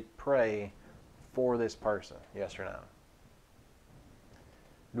regularly pray for this person? Yes or no?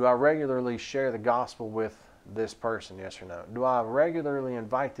 Do I regularly share the gospel with this person? Yes or no? Do I regularly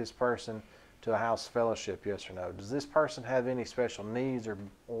invite this person to a house fellowship? Yes or no? Does this person have any special needs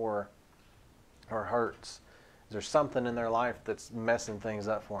or hurts? Is there something in their life that's messing things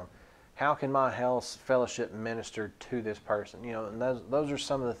up for them? How can my house fellowship minister to this person? You know, and those are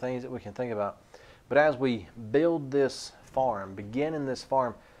some of the things that we can think about. But as we build this farm, begin in this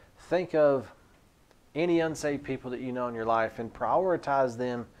farm, think of any unsaved people that you know in your life and prioritize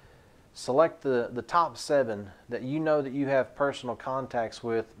them. Select the top 7 that you know that you have personal contacts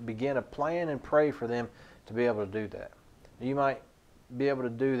with. Begin to plan and pray for them to be able to do that. You might be able to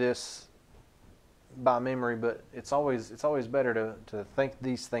do this by memory, but it's always better to think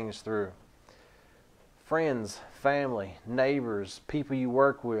these things through. Friends, family, neighbors, people you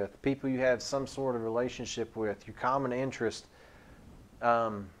work with, people you have some sort of relationship with, your common interest.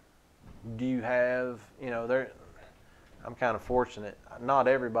 Do you have, you know, I'm kind of fortunate. Not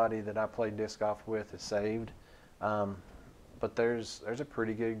everybody that I play disc golf with is saved, but there's a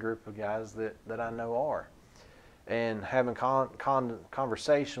pretty good group of guys that I know are, and having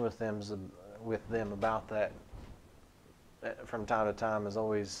conversation with them about that from time to time is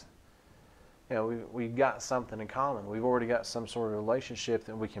always, you know, we've got something in common. We've already got some sort of relationship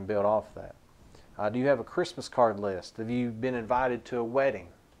that we can build off that. Do you have a Christmas card list? Have you been invited to a wedding?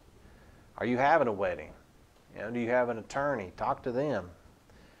 Are you having a wedding? You know, do you have an attorney? Talk to them.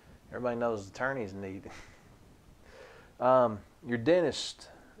 Everybody knows attorneys need. Your dentist,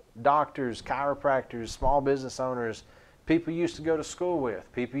 doctors, chiropractors, small business owners, people you used to go to school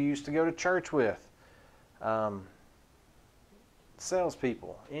with, people you used to go to church with,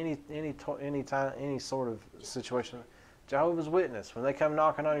 salespeople, any sort of situation. Jehovah's Witness, when they come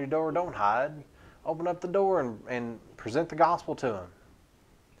knocking on your door, don't hide. Open up the door and present the gospel to them.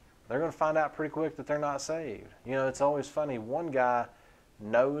 They're going to find out pretty quick that they're not saved. You know, it's always funny. One guy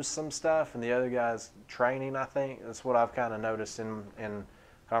knows some stuff and the other guy's training, I think. That's what I've kind of noticed in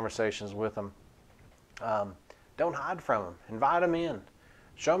conversations with them. Don't hide from them. Invite them in.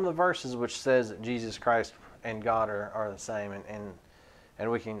 Show them the verses which says that Jesus Christ and God are the same, and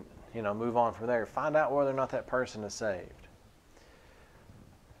we can, you know, move on from there. Find out whether or not that person is saved.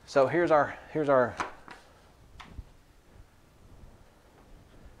 So here's our let's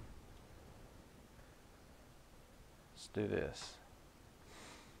do this.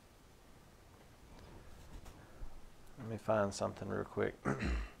 Let me find something real quick.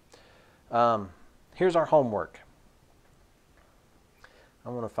 Here's our homework.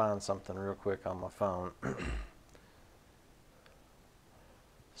 I'm going to find something real quick on my phone.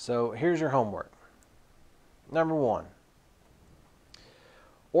 So here's your homework. Number 1,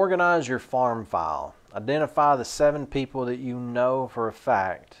 organize your farm file. Identify the 7 people that you know for a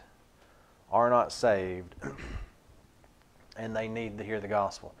fact are not saved and they need to hear the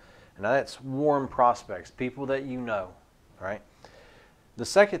gospel. And now that's warm prospects, people that you know, right? The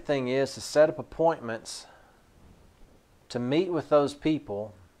second thing is to set up appointments to meet with those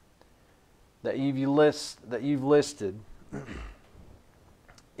people that you've listed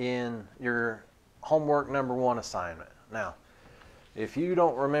in your homework number 1 assignment. Now, if you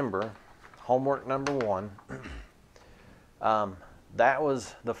don't remember, homework number 1, that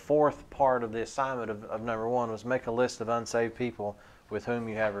was the 4th part of the assignment of number 1, was make a list of unsaved people with whom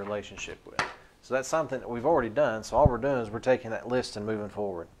you have a relationship with. So that's something that we've already done. So all we're doing is we're taking that list and moving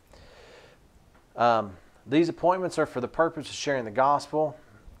forward. These appointments are for the purpose of sharing the gospel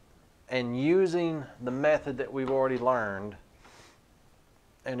and using the method that we've already learned.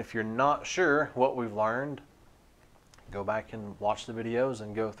 And if you're not sure what we've learned, go back and watch the videos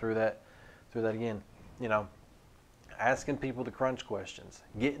and go through that again. You know, asking people the crunch questions,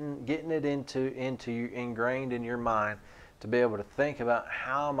 getting it ingrained in your mind to be able to think about,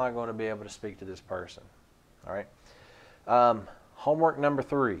 how am I going to be able to speak to this person? All right. Homework number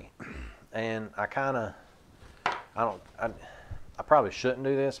 3, and I probably shouldn't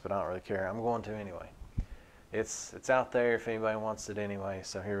do this, but I don't really care. I'm going to anyway. It's out there if anybody wants it anyway.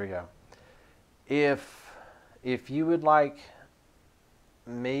 So here we go. If you would like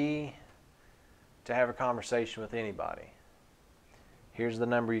me to have a conversation with anybody, here's the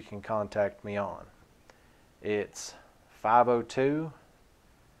number you can contact me on. It's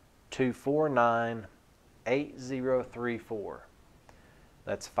 502-249-8034.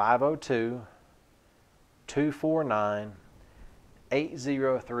 That's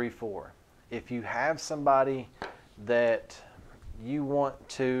 502-249-8034. If you have somebody that you want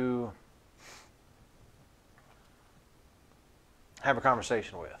to have a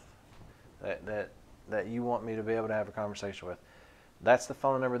conversation with, that you want me to be able to have a conversation with, that's the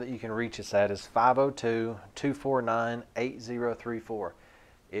phone number that you can reach us at, is 502-249-8034.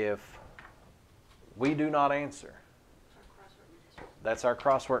 If we do not answer, that's our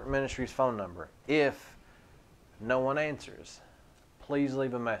CrossWork Ministries phone number. If no one answers, please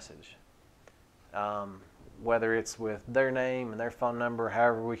leave a message. Whether it's with their name and their phone number,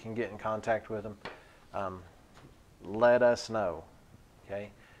 however we can get in contact with them, let us know.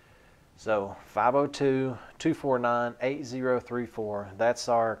 Okay? So 502-249-8034. That's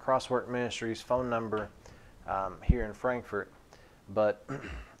our CrossWork Ministries phone number here in Frankfort. But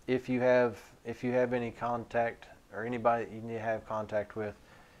if you have any contact or anybody that you need to have contact with,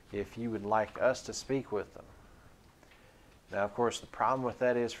 if you would like us to speak with them. Now, of course, the problem with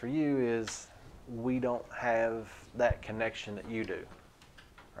that is for you is we don't have that connection that you do,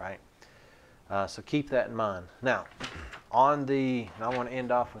 right? So keep that in mind. Now, and I want to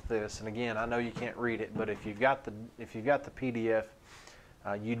end off with this. And again, I know you can't read it, but if you've got the PDF,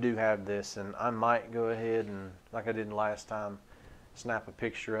 you do have this. And I might go ahead and, like I did last time, snap a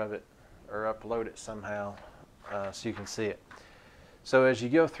picture of it or upload it somehow so you can see it. So as you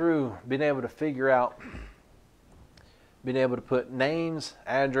go through, being able to figure out, being able to put names,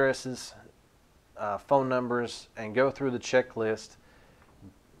 addresses, phone numbers, and go through the checklist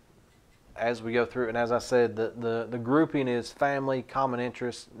as we go through. And as I said, the grouping is family, common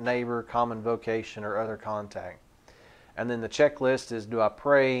interest, neighbor, common vocation, or other contact. And then the checklist is, do I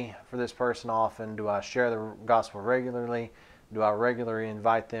pray for this person often? Do I share the gospel regularly? Do I regularly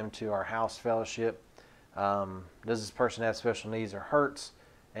invite them to our house fellowship? Does this person have special needs or hurts?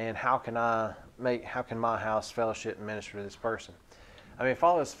 And how can my house fellowship and minister to this person? I mean, if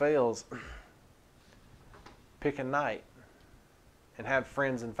all this fails, pick a night and have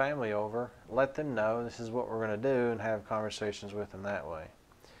friends and family over. Let them know this is what we're going to do and have conversations with them that way.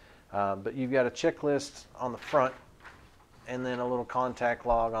 But you've got a checklist on the front and then a little contact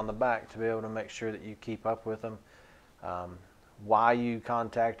log on the back to be able to make sure that you keep up with them. Why you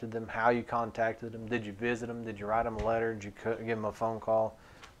contacted them, how you contacted them, did you visit them, did you write them a letter, did you give them a phone call,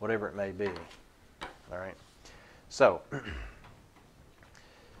 whatever it may be. All right. So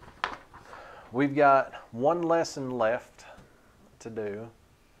we've got one lesson left to do.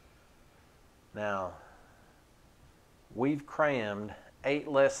 Now, we've crammed 8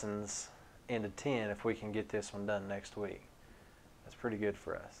 lessons into 10 if we can get this one done next week. That's pretty good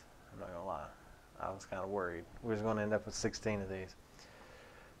for us. I'm not going to lie. I was kind of worried. We was going to end up with 16 of these.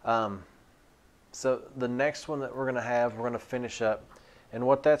 So the next one that we're going to finish up. And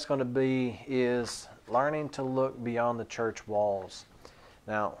what that's going to be is learning to look beyond the church walls.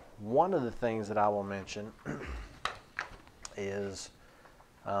 Now, one of the things that I will mention is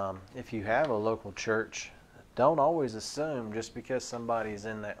if you have a local church, don't always assume just because somebody's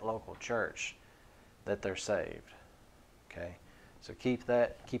in that local church that they're saved. Okay? So keep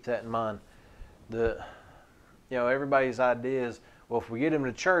that in mind. Everybody's idea is, well, if we get them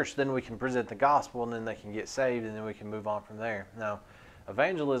to church, then we can present the gospel and then they can get saved and then we can move on from there. No,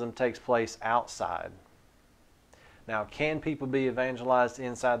 evangelism takes place outside. Now, can people be evangelized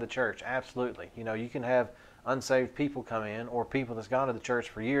inside the church? Absolutely. You can have unsaved people come in, or people that's gone to the church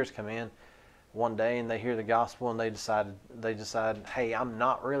for years come in one day and they hear the gospel and they decide, hey, I'm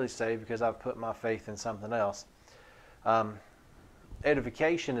not really saved because I've put my faith in something else.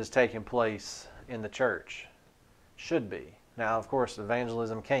 Edification is taking place in the church. Should be. Now, of course,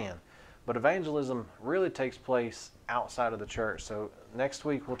 evangelism can. But evangelism really takes place outside of the church. So next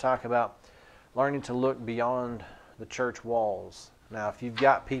week we'll talk about learning to look beyond the church walls. Now, if you've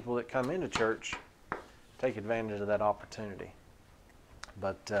got people that come into church, take advantage of that opportunity.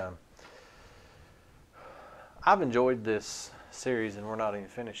 But I've enjoyed this series, and we're not even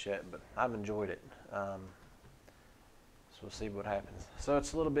finished yet, but I've enjoyed it. So we'll see what happens. So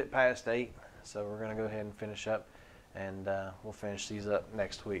it's a little bit past 8, so we're going to go ahead and finish up, and we'll finish these up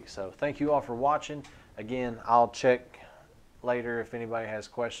next week. So thank you all for watching. Again, I'll check later if anybody has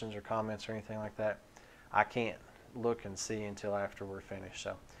questions or comments or anything like that. I can't look and see until after we're finished.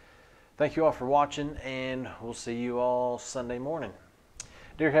 So Thank you all for watching, and we'll see you all Sunday morning.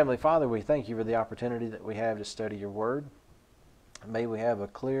 Dear Heavenly Father, we thank you for the opportunity that we have to study your word. May we have a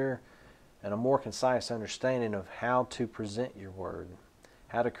clear and a more concise understanding of how to present your word,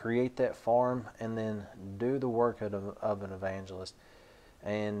 how to create that farm, and then do the work of an evangelist,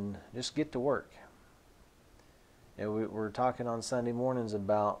 and just get to work. You know, we're talking on Sunday mornings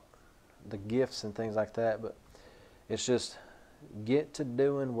about the gifts and things like that, but it's just get to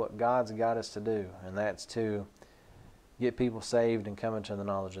doing what God's got us to do, and that's to get people saved and come into the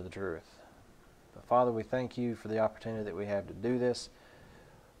knowledge of the truth. But Father, we thank you for the opportunity that we have to do this,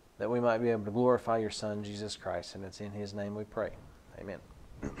 that we might be able to glorify your Son, Jesus Christ, and it's in his name we pray. Amen.